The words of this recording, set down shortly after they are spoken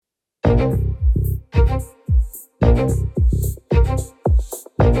Welcome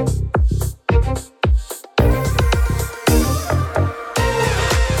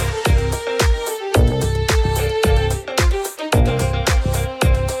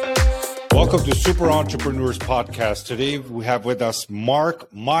to Super Entrepreneurs Podcast. Today we have with us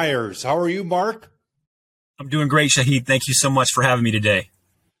Mark Myers. How are you, Mark? I'm doing great, Shahid. Thank you so much for having me today.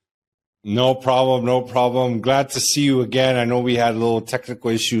 No problem. Glad to see you again. I know we had a little technical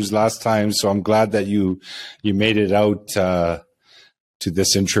issues last time, so I'm glad that you made it out to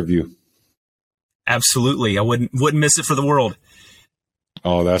this interview. Absolutely. I wouldn't miss it for the world.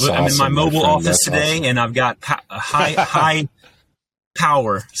 Oh, that's awesome. I'm in my mobile office today, and I've got high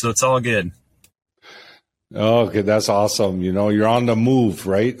power, so it's all good. Okay, that's awesome. You know, you're on the move,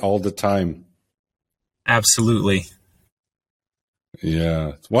 right? All the time. Absolutely.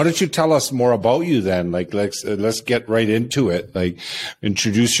 Yeah. Why don't you tell us more about you then? Like, let's get right into it. Like,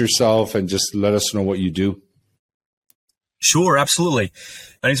 introduce yourself and just let us know what you do. Sure, absolutely.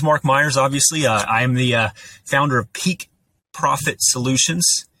 My name is Mark Myers, obviously. I am the founder of Peak Profit Solutions,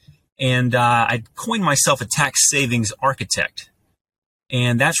 and I coined myself a tax savings architect.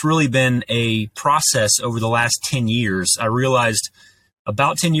 And that's really been a process over the last 10 years. I realized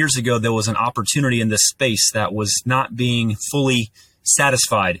about 10 years ago, there was an opportunity in this space that was not being fully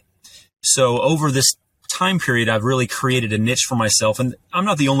satisfied. So over this time period, I've really created a niche for myself. And I'm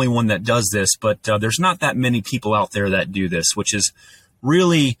not the only one that does this, but there's not that many people out there that do this, which is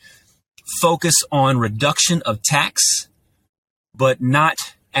really focus on reduction of tax, but not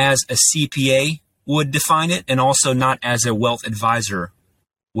as a CPA would define it, and also not as a wealth advisor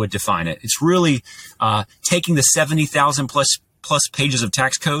would define it. It's really taking the 70,000 plus pages of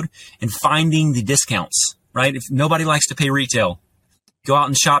tax code and finding the discounts, right? If nobody likes to pay retail, go out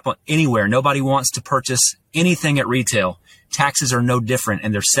and shop anywhere. Nobody wants to purchase anything at retail. Taxes are no different,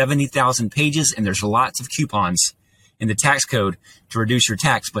 and there's 70,000 pages, and there's lots of coupons in the tax code to reduce your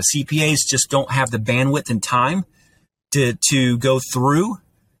tax. But CPAs just don't have the bandwidth and time to go through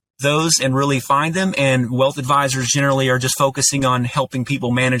those and really find them, and wealth advisors generally are just focusing on helping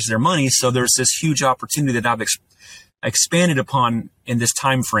people manage their money. So there's this huge opportunity that I've expanded upon in this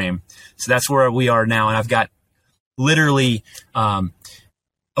time frame. So that's where we are now, and I've got literally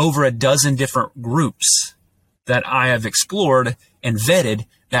over a dozen different groups that I have explored and vetted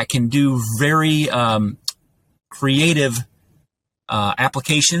that can do very creative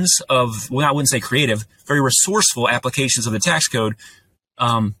applications of, well, I wouldn't say creative, very resourceful applications of the tax code.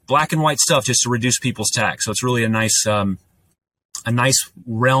 Black and white stuff just to reduce people's tax. So it's really a nice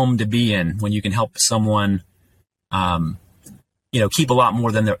realm to be in when you can help someone, keep a lot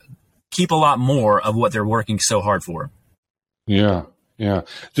more of what they're working so hard for. Yeah.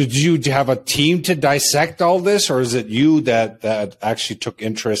 Did you have a team to dissect all this, or is it you that actually took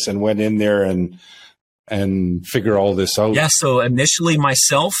interest and went in there and figure all this out? Yeah. So initially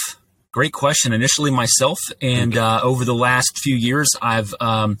myself. Great question. Initially myself, and over the last few years, I've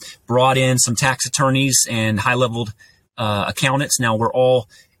brought in some tax attorneys and high-leveled accountants. Now we're all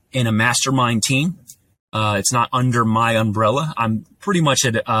in a mastermind team. It's not under my umbrella. I'm pretty much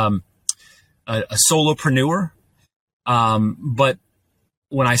a solopreneur. But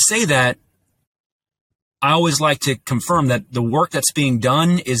when I say that, I always like to confirm that the work that's being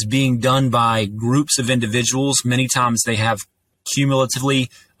done is being done by groups of individuals. Many times they have cumulatively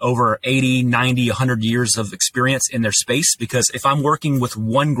over 80, 90, 100 years of experience in their space. Because if I'm working with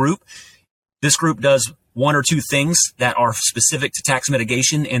one group, this group does one or two things that are specific to tax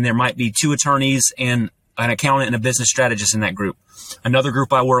mitigation, and there might be two attorneys and an accountant and a business strategist in that group. Another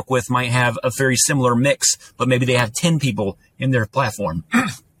group I work with might have a very similar mix, but maybe they have 10 people in their platform.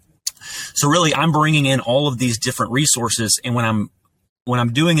 So really, I'm bringing in all of these different resources, and when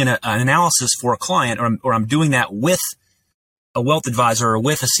I'm doing an analysis for a client, or I'm doing that with a wealth advisor or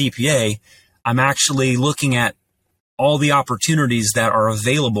with a CPA, I'm actually looking at all the opportunities that are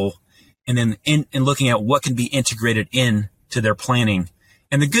available, and then looking at what can be integrated into their planning.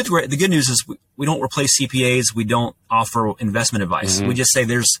 And the good news is we don't replace CPAs. We don't offer investment advice. Mm-hmm. We just say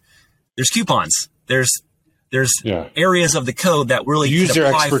there's coupons. There's areas of the code that really use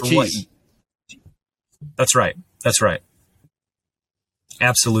their expertise. That's right.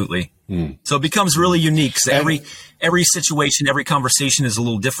 Absolutely. So it becomes really unique. So every situation, every conversation is a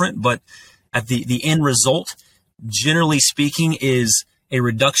little different, but at the end result, generally speaking, is a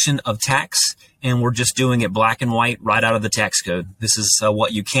reduction of tax, and we're just doing it black and white right out of the tax code. This is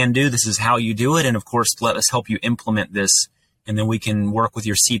what you can do. This is how you do it. And of course, let us help you implement this. And then we can work with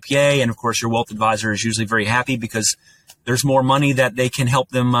your CPA. And of course, your wealth advisor is usually very happy because there's more money that they can help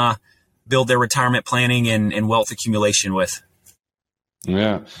them build their retirement planning and wealth accumulation with.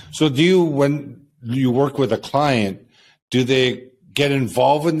 Yeah. So do you, when you work with a client, do they get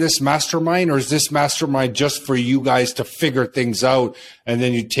involved in this mastermind, or is this mastermind just for you guys to figure things out and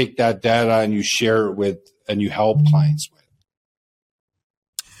then you take that data and you share it with and you help clients with?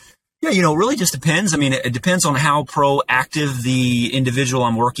 Yeah, it really just depends. I mean, it depends on how proactive the individual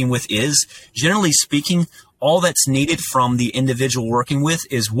I'm working with is. Generally speaking, all that's needed from the individual working with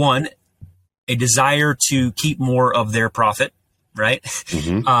is, one, a desire to keep more of their profit, right?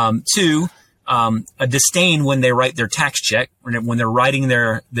 Mm-hmm. Two, a disdain when they write their tax check, when they're writing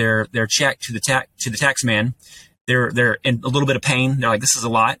their check to the tax man, they're in a little bit of pain. They're like, this is a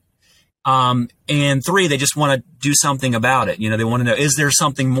lot. And three, they just want to do something about it. They want to know, is there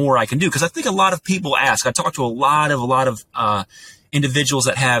something more I can do? Because I think a lot of people ask. I talk to a lot of individuals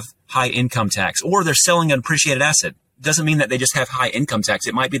that have high income tax, or they're selling an appreciated asset. It doesn't mean that they just have high income tax.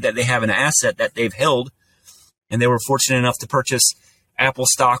 It might be that they have an asset that they've held, and they were fortunate enough to purchase Apple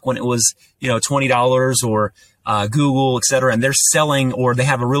stock when it was, $20, or Google, et cetera, and they're selling, or they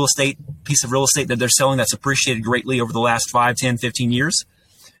have a piece of real estate that they're selling that's appreciated greatly over the last 5, 10, 15 years.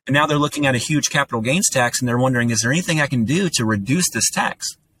 And now they're looking at a huge capital gains tax, and they're wondering, is there anything I can do to reduce this tax?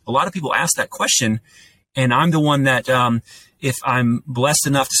 A lot of people ask that question, and I'm the one that, if I'm blessed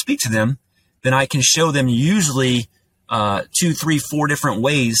enough to speak to them, then I can show them usually 2, 3, 4 different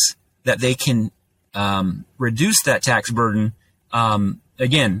ways that they can reduce that tax burden.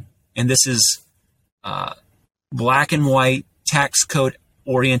 Again, and this is black and white tax code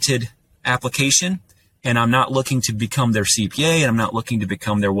oriented application. And I'm not looking to become their CPA, and I'm not looking to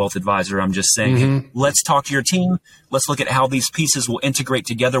become their wealth advisor. I'm just saying, hey, let's talk to your team. Let's look at how these pieces will integrate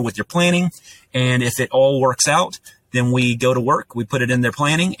together with your planning. And if it all works out, then we go to work. We put it in their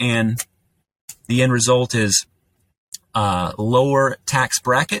planning, and the end result is lower tax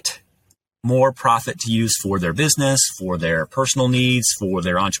bracket, more profit to use for their business, for their personal needs, for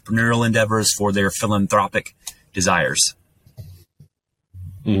their entrepreneurial endeavors, for their philanthropic desires.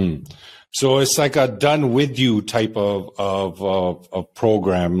 Mm-hmm. So it's like a done with you type of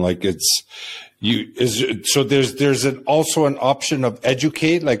program. Like so there's also an option of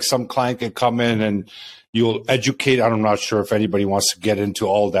educate, like some client can come in and you'll educate. I'm not sure if anybody wants to get into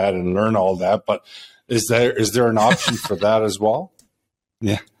all that and learn all that, but is there an option for that as well?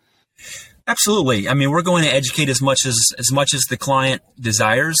 Yeah. Absolutely. I mean, we're going to educate as much as the client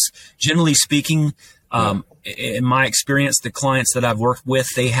desires. Generally speaking, in my experience, the clients that I've worked with,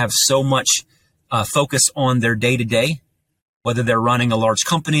 they have so much focus on their day-to-day, whether they're running a large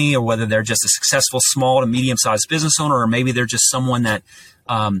company or whether they're just a successful small to medium-sized business owner, or maybe they're just someone that,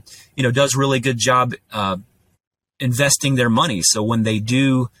 does really good job investing their money. So when they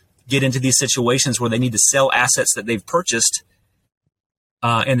do get into these situations where they need to sell assets that they've purchased,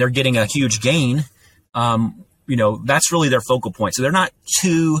 and they're getting a huge gain, that's really their focal point. So they're not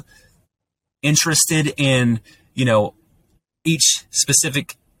too interested in, each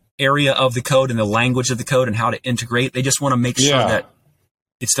specific area of the code and the language of the code and how to integrate. They just want to make sure that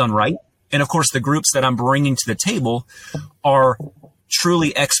it's done right. And of course, the groups that I'm bringing to the table are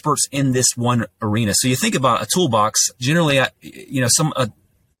truly experts in this one arena. So you think about a toolbox. Generally, somebody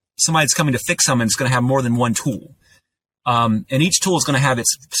that's coming to fix something is going to have more than one tool. And each tool is going to have its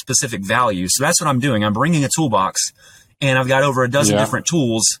specific value. So that's what I'm doing. I'm bringing a toolbox, and I've got over a dozen different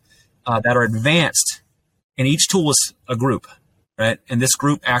tools that are advanced, and each tool is a group, right? And this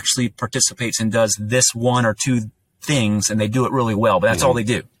group actually participates and does this 1 or 2 things, and they do it really well, but that's all they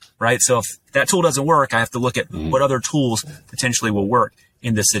do, right? So if that tool doesn't work, I have to look at what other tools potentially will work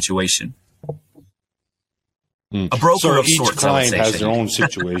in this situation. A broker so of each sorts, client has their own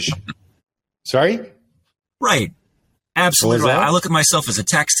situation. Sorry? Right. Absolutely right. I look at myself as a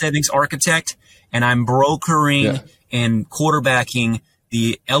tax savings architect, and I'm brokering and quarterbacking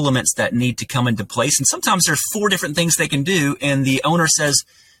the elements that need to come into place. And sometimes there's 4 different things they can do, and the owner says,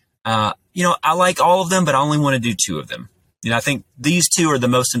 I like all of them, but I only want to do 2 of them. I think these 2 are the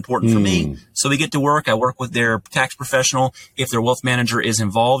most important for me. So we get to work. I work with their tax professional. If their wealth manager is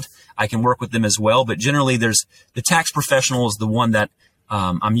involved, I can work with them as well. But generally, the tax professional is the one that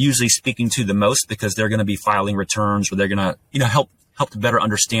I'm usually speaking to the most, because they're going to be filing returns, or they're going to, help to better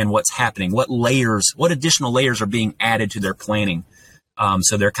understand what's happening, what additional layers are being added to their planning.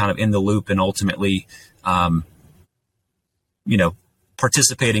 So they're kind of in the loop and ultimately,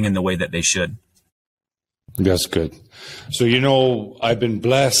 participating in the way that they should. That's good. So, I've been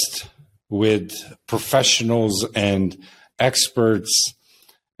blessed with professionals and experts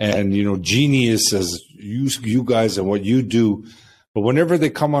and, geniuses, you guys and what you do. But whenever they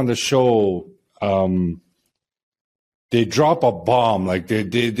come on the show, they drop a bomb. Like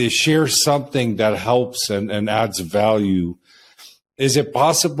they share something that helps and adds value. is it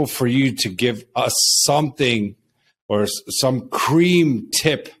possible for you to give us something or some cream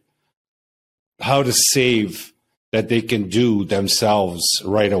tip how to save that they can do themselves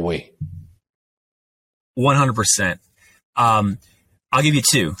right away? 100%. I'll give you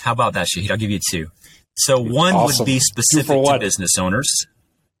two. How about that, Shahid? I'll give you two. So one Awesome. would be specific to business owners.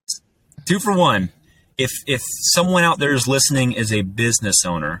 2 for 1. If someone out there is listening is a business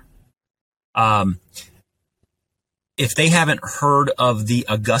owner, if they haven't heard of the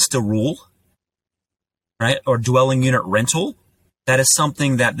Augusta rule, right, or dwelling unit rental, that is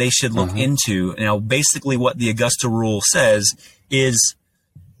something that they should look into. Now, basically what the Augusta rule says is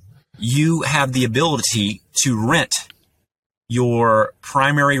you have the ability to rent your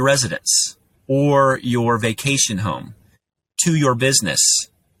primary residence or your vacation home to your business.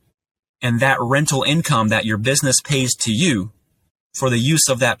 And that rental income that your business pays to you for the use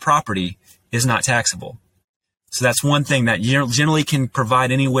of that property is not taxable. So that's one thing that generally can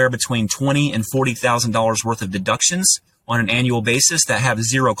provide anywhere between $20,000 and $40,000 worth of deductions on an annual basis that have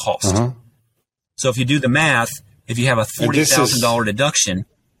zero cost. So if you do the math, if you have a $40,000 deduction,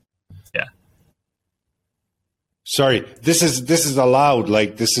 Sorry, this is allowed.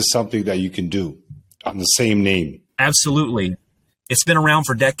 Like, this is something that you can do on the same name. Absolutely. It's been around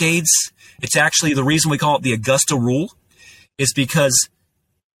for decades. It's actually the reason we call it the Augusta rule is because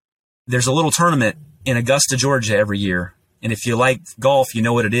there's a little tournament in Augusta, Georgia every year. And if you like golf, you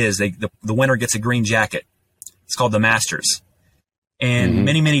know what it is. The winner gets a green jacket. It's called the Masters. And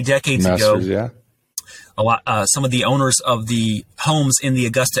many, many decades ago, some of the owners of the homes in the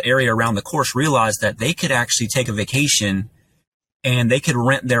Augusta area around the course realized that they could actually take a vacation and they could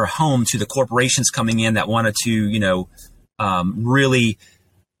rent their home to the corporations coming in that wanted to, really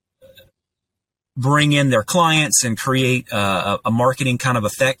bring in their clients and create a marketing kind of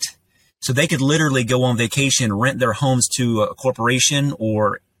effect. So they could literally go on vacation, rent their homes to a corporation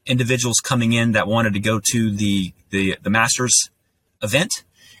or individuals coming in that wanted to go to the Masters event.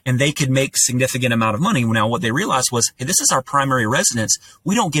 And they could make significant amount of money. Now, what they realized was, hey, this is our primary residence.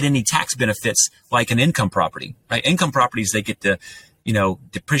 We don't get any tax benefits like an income property, right? Income properties, they get to,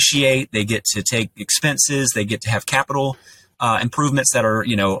 depreciate. They get to take expenses. They get to have capital improvements that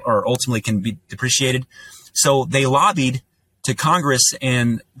are ultimately can be depreciated. So they lobbied to Congress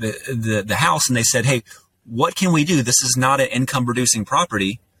and the House, and they said, hey, what can we do? This is not an income producing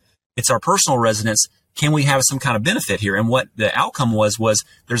property. It's our personal residence. Can we have some kind of benefit here? And what the outcome was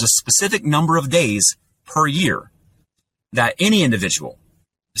there's a specific number of days per year that any individual,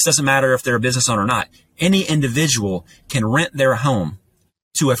 this doesn't matter if they're a business owner or not, any individual can rent their home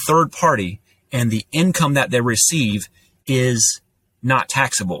to a third party and the income that they receive is not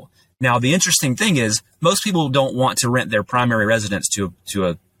taxable. Now, the interesting thing is most people don't want to rent their primary residence to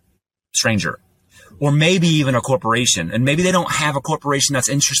a stranger or maybe even a corporation. And maybe they don't have a corporation that's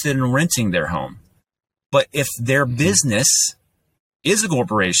interested in renting their home. But if their business is a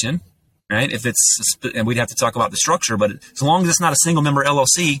corporation, right? If it's, and we'd have to talk about the structure, but as long as it's not a single member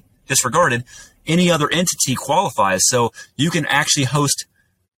LLC, disregarded, any other entity qualifies. So you can actually host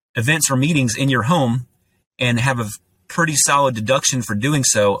events or meetings in your home and have a pretty solid deduction for doing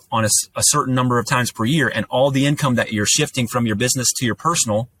so on a certain number of times per year. And all the income that you're shifting from your business to your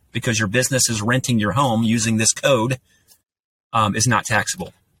personal, because your business is renting your home using this code, is not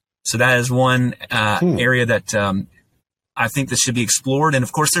taxable. So that is one area that I think this should be explored. And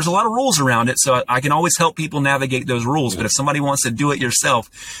of course, there's a lot of rules around it. So I can always help people navigate those rules. But if somebody wants to do it yourself,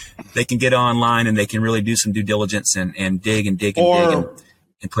 they can get online and they can really do some due diligence and dig and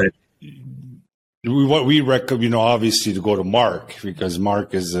put it. What we recommend, obviously to go to Mark because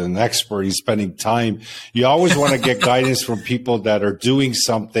Mark is an expert. He's spending time. You always want to get guidance from people that are doing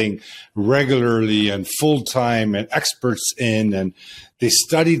something regularly and full time and experts in, and they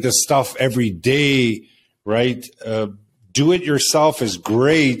study the stuff every day, right? Do it yourself is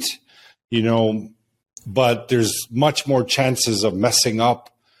great, but there's much more chances of messing up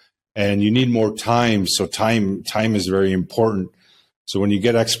and you need more time. So time is very important. So when you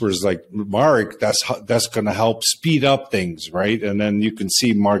get experts like Mark, that's going to help speed up things, right? And then you can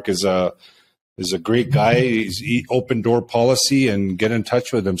see Mark is a great guy. He's open door policy, and get in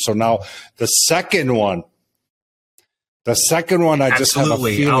touch with him. So now the second one, I just have a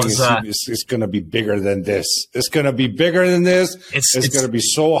feeling it's going to be bigger than this. It's going to be bigger than this. It's going to be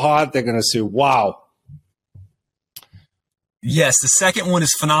so hot. They're going to say, wow. Yes, the second one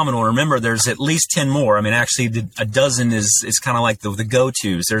is phenomenal. Remember, there's at least 10 more. I mean, actually, a dozen is kind of like the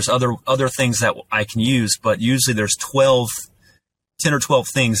go-tos. There's other things that I can use, but usually there's 10 or 12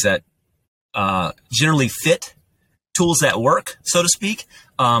 things that generally fit, tools that work, so to speak.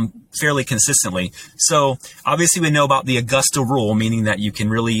 fairly consistently. So obviously we know about the Augusta rule, meaning that you can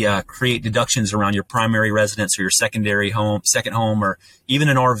really create deductions around your primary residence or your second home, or even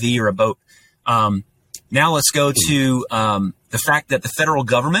an RV or a boat. Now let's go to the fact that the federal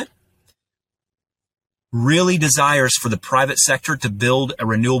government really desires for the private sector to build a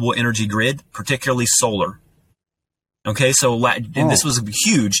renewable energy grid, particularly solar. Okay, so and this was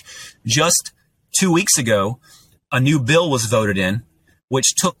huge. Just 2 weeks ago, a new bill was voted in,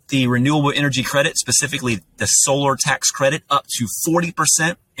 which took the renewable energy credit, specifically the solar tax credit, up to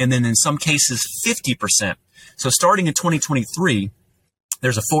 40%, and then in some cases 50%. So starting in 2023,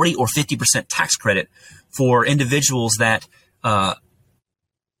 there's a 40 or 50% tax credit for individuals that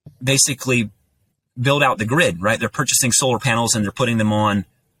basically build out the grid, right? They're purchasing solar panels and they're putting them on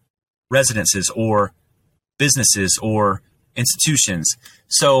residences or businesses or institutions.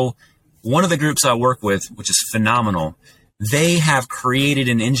 So one of the groups I work with, which is phenomenal, they have created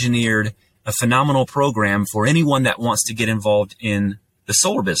and engineered a phenomenal program for anyone that wants to get involved in the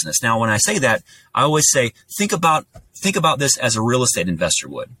solar business. Now, when I say that, I always say, think about this as a real estate investor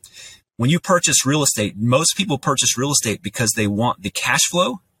would. When you purchase real estate, most people purchase real estate because they want the cash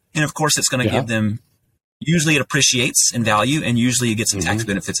flow. And of course, it's going to give them, usually it appreciates in value, and usually you get some tax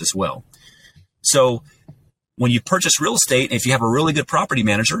benefits as well. So when you purchase real estate, if you have a really good property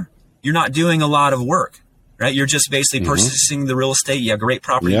manager, you're not doing a lot of work, right? You're just basically purchasing the real estate. You have a great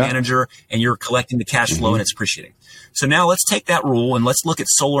property manager and you're collecting the cash flow and it's appreciating. So now let's take that rule and let's look at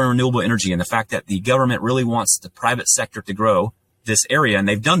solar and renewable energy and the fact that the government really wants the private sector to grow this area. And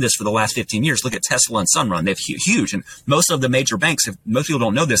they've done this for the last 15 years. Look at Tesla and Sunrun. They've huge. And most of the major banks, most people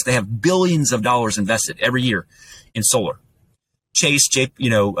don't know this, they have billions of dollars invested every year in solar. Chase,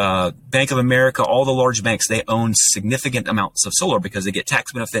 Bank of America, all the large banks, they own significant amounts of solar because they get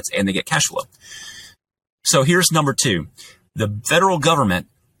tax benefits and they get cash flow. So here's number 2. The federal government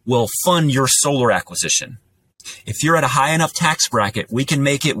will fund your solar acquisition. If you're at a high enough tax bracket, we can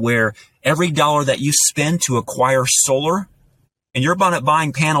make it where every dollar that you spend to acquire solar, and you're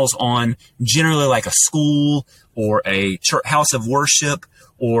buying panels on generally like a school or a church, house of worship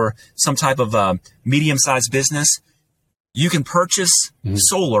or some type of medium-sized business, you can purchase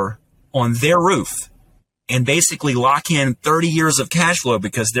solar on their roof and basically lock in 30 years of cash flow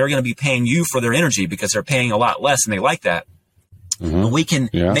because they're going to be paying you for their energy because they're paying a lot less and they like that. And we can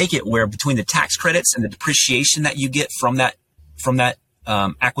make it where between the tax credits and the depreciation that you get from that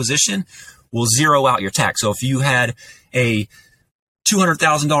acquisition will zero out your tax. So if you had a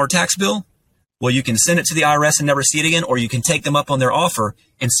 $200,000 tax bill, well, you can send it to the IRS and never see it again, or you can take them up on their offer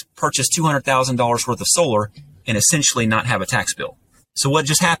and purchase $200,000 worth of solar and essentially not have a tax bill. So what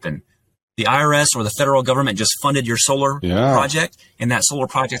just happened? The IRS or the federal government just funded your solar project, and that solar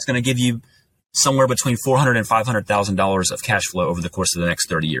project is going to give you somewhere between $400,000 and $500,000 of cash flow over the course of the next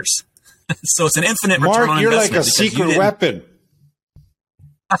 30 years. So it's an infinite return on investment. Mark, you're like a secret weapon.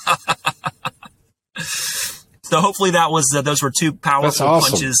 So hopefully those were 2 powerful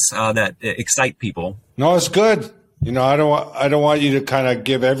punches that excite people. No, it's good. I don't want you to kind of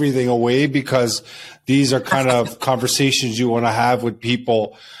give everything away because these are kind of conversations you want to have with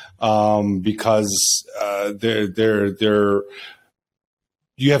people because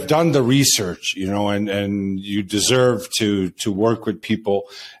you have done the research, and you deserve to work with people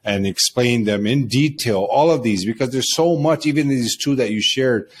and explain them in detail, all of these, because there's so much, even these 2 that you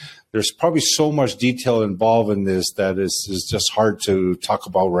shared, there's probably so much detail involved in this that is just hard to talk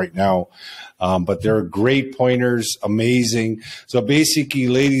about right now. But they're great pointers, amazing. So basically,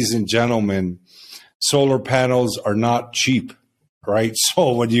 ladies and gentlemen, solar panels are not cheap, right?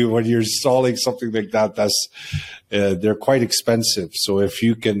 So when you're installing something like that, they're quite expensive. So if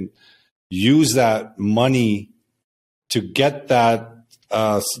you can use that money to get that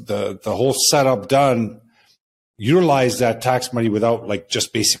the whole setup done, utilize that tax money without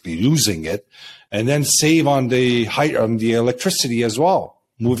just basically losing it, and then save on the electricity as well.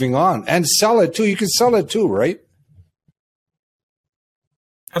 Moving on, and sell it too. You can sell it too, right?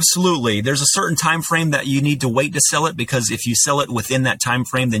 Absolutely. There's a certain time frame that you need to wait to sell it, because if you sell it within that time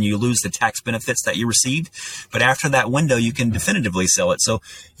frame, then you lose the tax benefits that you received. But after that window, you can definitively sell it. So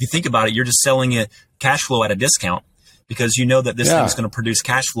if you think about it, you're just selling it cash flow at a discount because you know that this thing is going to produce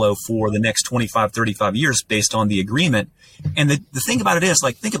cash flow for the next 25, 35 years based on the agreement. And the thing about it is,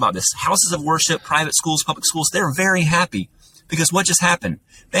 think about this. Houses of worship, private schools, public schools, they're very happy because what just happened?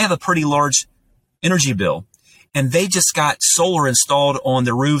 They have a pretty large energy bill, and they just got solar installed on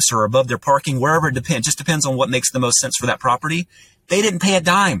their roofs or above their parking, wherever it depends. Just depends on what makes the most sense for that property. They didn't pay a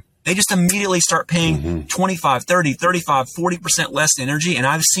dime. they just immediately start paying 25, 30, 35, 40% less energy. And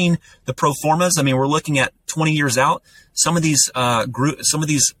I've seen the pro formas. I mean, we're looking at 20 years out. Some of these some of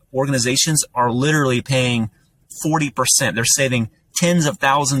these organizations are literally paying 40%. They're saving tens of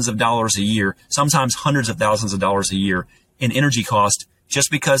thousands of dollars a year, sometimes hundreds of thousands of dollars a year in energy cost,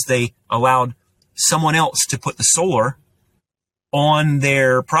 just because they allowed someone else to put the solar on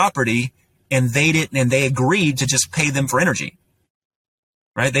their property, and they agreed to just pay them for energy.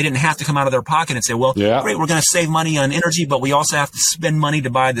 Right? They didn't have to come out of their pocket and say, well, great, we're going to save money on energy, but we also have to spend money to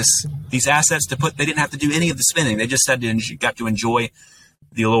buy these assets to put. They didn't have to do any of the spending. They just got to enjoy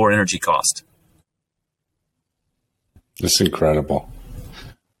the lower energy cost. That's incredible.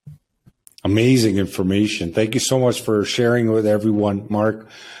 Amazing information. Thank you so much for sharing with everyone, Mark.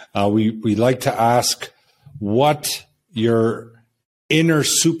 We like to ask what your inner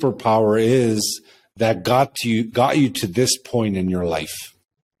superpower is that got you to this point in your life.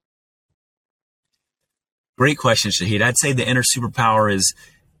 Great question, Shahid. I'd say the inner superpower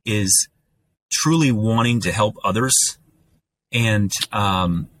is truly wanting to help others. And,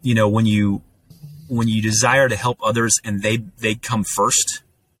 when you desire to help others and they come first,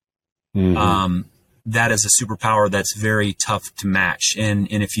 that is a superpower that's very tough to match. And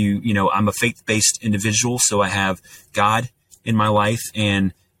if I'm a faith-based individual, so I have God in my life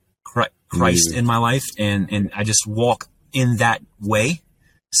and Christ in my life, and I just walk in that way.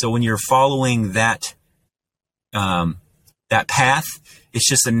 So when you're following that path, it's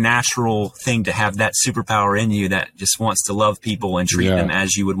just a natural thing to have that superpower in you that just wants to love people and treat them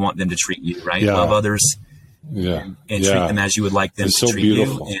as you would want them to treat you, right? Yeah. Love others and treat them as you would like them to treat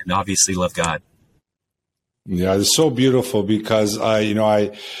you, and obviously love God. Yeah, it's so beautiful because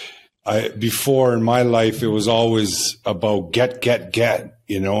I before in my life, it was always about get, and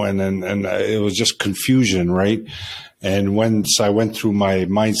it was just confusion, right? And once I went through my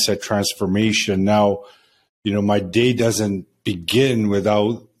mindset transformation, now, my day doesn't begin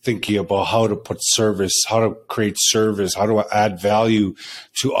without thinking about how to put service, how to create service, how to add value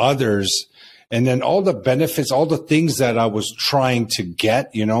to others. And then all the benefits, all the things that I was trying to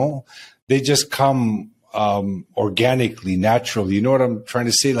get, they just come organically, naturally. You know what I'm trying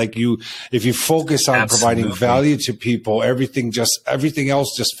to say? Like if you focus on providing value to people, everything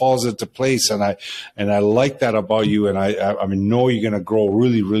else just falls into place. And I like that about you. And I know you're going to grow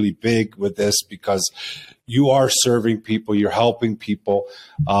really, really big with this because you are serving people, you're helping people,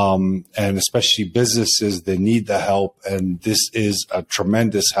 and especially businesses, they need the help. And this is a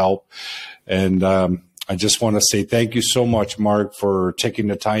tremendous help. And I just want to say thank you so much, Mark, for taking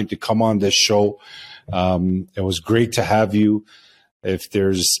the time to come on this show. It was great to have you. If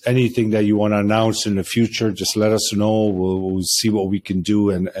there's anything that you want to announce in the future, just let us know. We'll see what we can do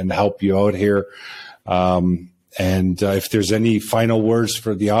and help you out here. And if there's any final words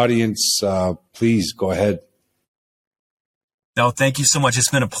for the audience, please go ahead. No, thank you so much. It's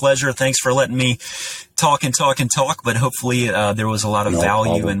been a pleasure. Thanks for letting me talk. But hopefully there was a lot of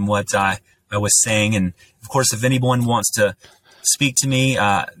value in what I was saying. And of course, if anyone wants to speak to me,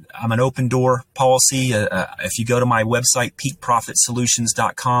 I'm an open door policy. If you go to my website,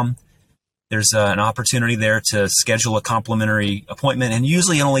 peakprofitsolutions.com, there's an opportunity there to schedule a complimentary appointment. And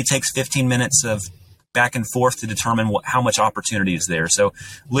usually it only takes 15 minutes of back and forth to determine how much opportunity is there. So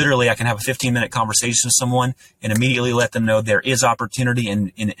literally I can have a 15-minute conversation with someone and immediately let them know there is opportunity.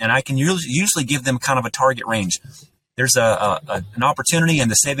 And I can usually give them kind of a target range. There's an opportunity, and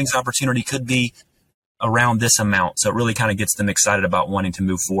the savings opportunity could be around this amount. So it really kind of gets them excited about wanting to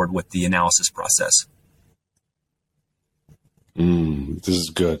move forward with the analysis process. This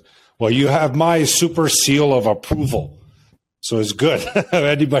is good. Well, you have my super seal of approval. So it's good. If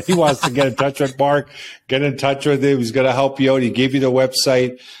anybody wants to get in touch with Mark, get in touch with him. He's going to help you out. He gave you the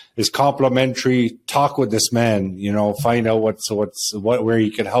website. It's complimentary. Talk with this man, find out where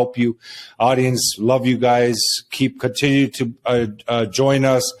he can help you. Audience, love you guys. Continue to join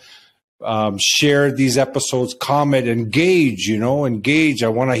us. Share these episodes, comment, engage, engage. I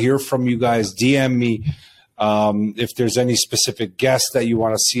want to hear from you guys. DM me. If there's any specific guests that you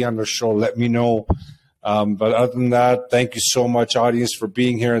want to see on the show, let me know. But other than that, thank you so much, audience, for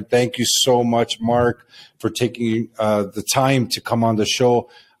being here. And thank you so much, Mark, for taking the time to come on the show.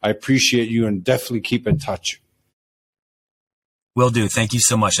 I appreciate you, and definitely keep in touch. Will do. Thank you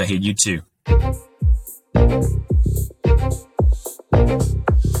so much, Shahid. You too.